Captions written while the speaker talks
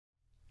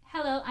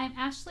I'm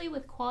Ashley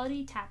with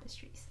Quality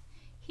Tapestries.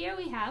 Here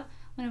we have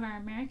one of our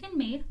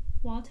American-made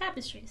wall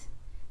tapestries.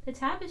 The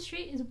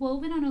tapestry is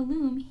woven on a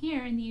loom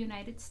here in the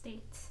United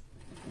States.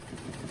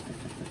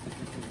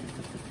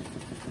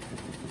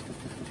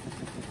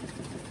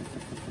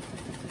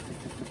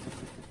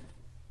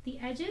 The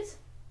edges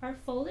are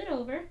folded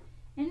over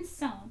and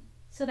sewn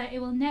so that it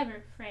will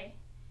never fray,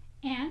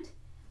 and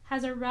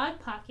has a rod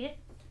pocket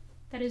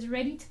that is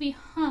ready to be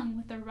hung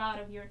with a rod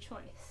of your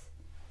choice.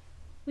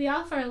 We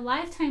offer a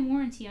lifetime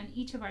warranty on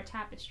each of our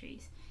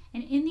tapestries,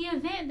 and in the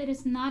event that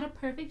it's not a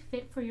perfect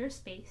fit for your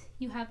space,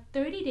 you have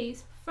 30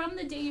 days from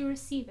the day you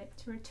receive it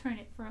to return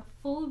it for a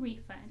full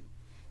refund.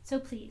 So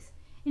please,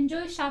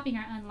 enjoy shopping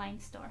our online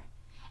store,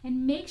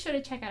 and make sure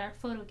to check out our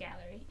photo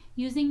gallery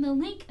using the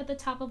link at the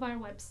top of our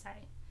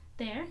website.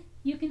 There,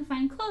 you can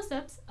find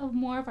close-ups of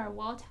more of our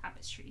wall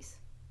tapestries.